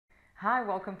Hi,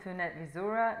 welcome to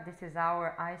NetVizura. This is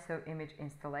our ISO image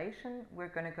installation. We're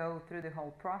going to go through the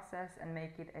whole process and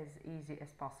make it as easy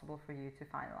as possible for you to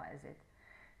finalize it.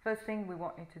 First thing we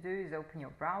want you to do is open your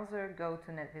browser, go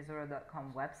to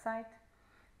netvizura.com website,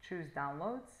 choose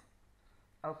downloads,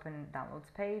 open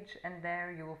downloads page, and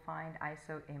there you will find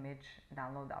ISO image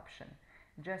download option.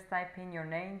 Just type in your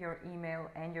name, your email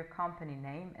and your company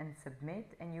name and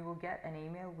submit, and you will get an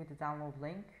email with the download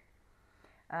link.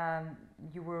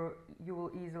 You will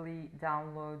easily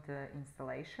download the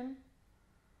installation.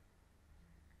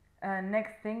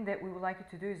 Next thing that we would like you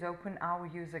to do is open our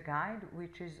user guide,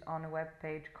 which is on the web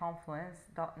page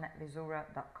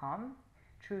confluence.netvizura.com.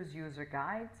 Choose user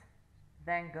guide,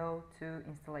 then go to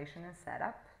installation and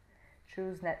setup,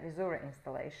 choose NetVizura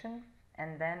installation,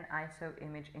 and then ISO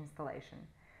image installation.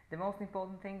 The most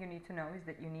important thing you need to know is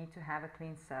that you need to have a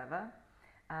clean server.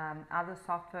 Other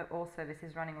software or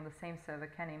services running on the same server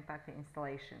can impact the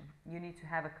installation. You need to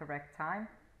have a correct time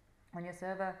on your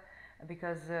server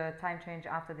because time change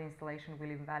after the installation will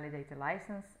invalidate the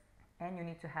license, and you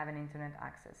need to have an internet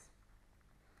access.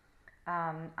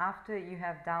 After you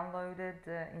have downloaded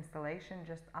the installation,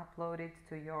 just upload it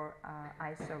to your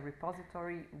ISO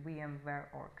repository VMware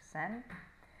org sen.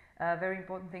 A very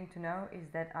important thing to know is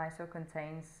that ISO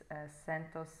contains a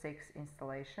CentOS 6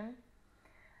 installation.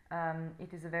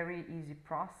 It is a very easy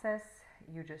process.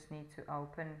 You just need to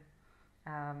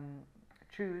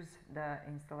choose the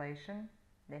installation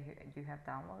that you have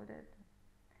downloaded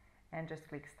and just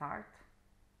click start.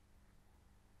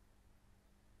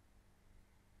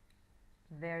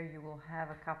 There you will have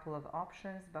a couple of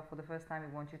options, but for the first time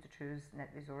we want you to choose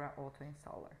NetVizura Auto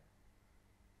Installer.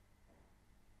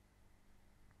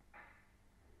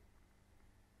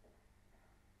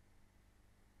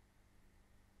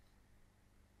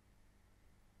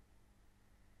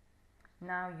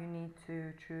 Now you need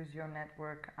to choose your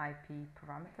network IP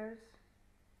parameters.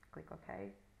 Click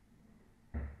OK.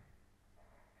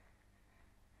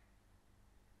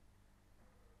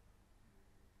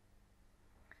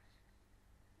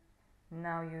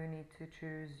 Now you need to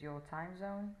choose your time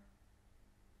zone.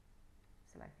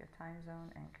 Select your time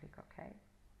zone and click OK.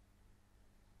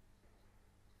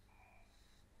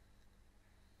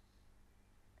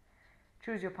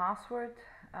 Choose your password.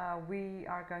 We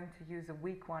are going to use a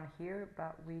weak one here,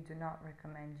 but we do not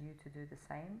recommend you to do the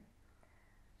same.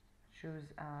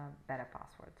 Choose a better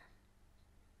password.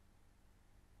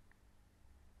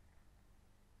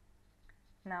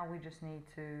 Now we just need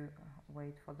to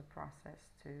wait for the process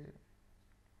to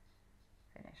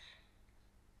finish.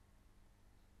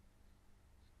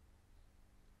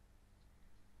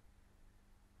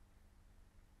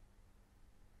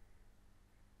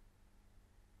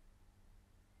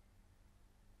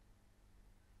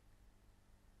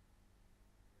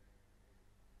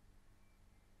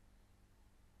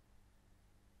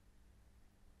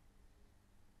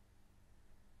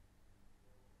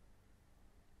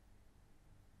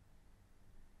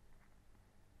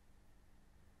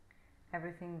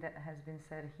 Everything that has been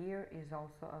said here is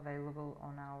also available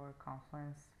on our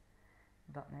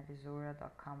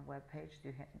confluence.netvizura.com webpage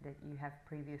that you have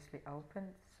previously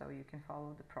opened, so you can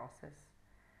follow the process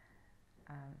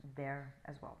there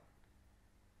as well.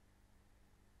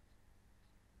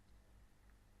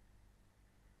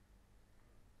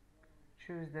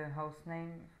 Choose the host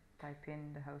name, type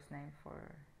in the host name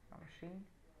for your machine.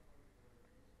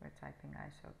 We're typing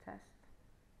ISO test.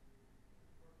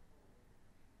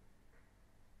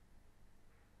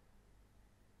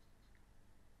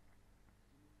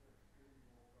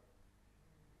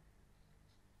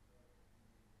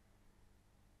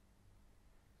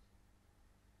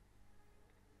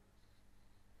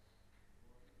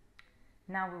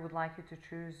 Now we would like you to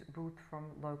choose boot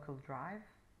from local drive,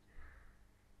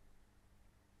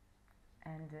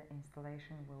 and the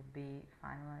installation will be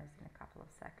finalized in a couple of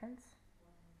seconds.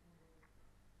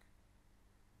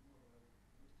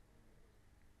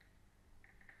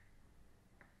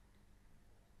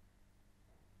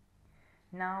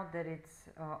 Now that it's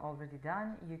already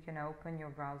done, you can open your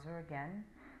browser again,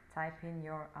 type in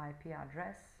your IP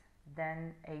address,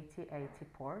 then 8080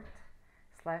 port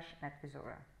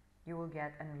 /NetVizura. You will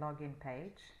get a login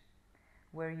page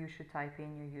where you should type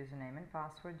in your username and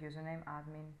password, username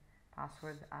admin,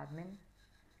 password admin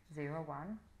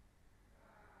 01.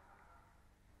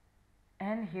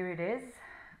 And here it is.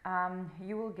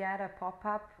 You will get a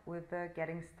pop-up with the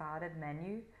getting started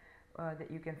menu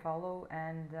that you can follow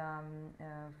and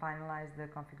finalize the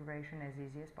configuration as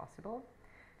easy as possible.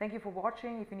 Thank you for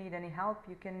watching. If you need any help,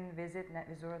 you can visit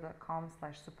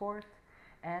netvizura.com/support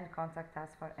and contact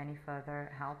us for any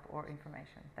further help or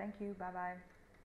information. Thank you. Bye bye.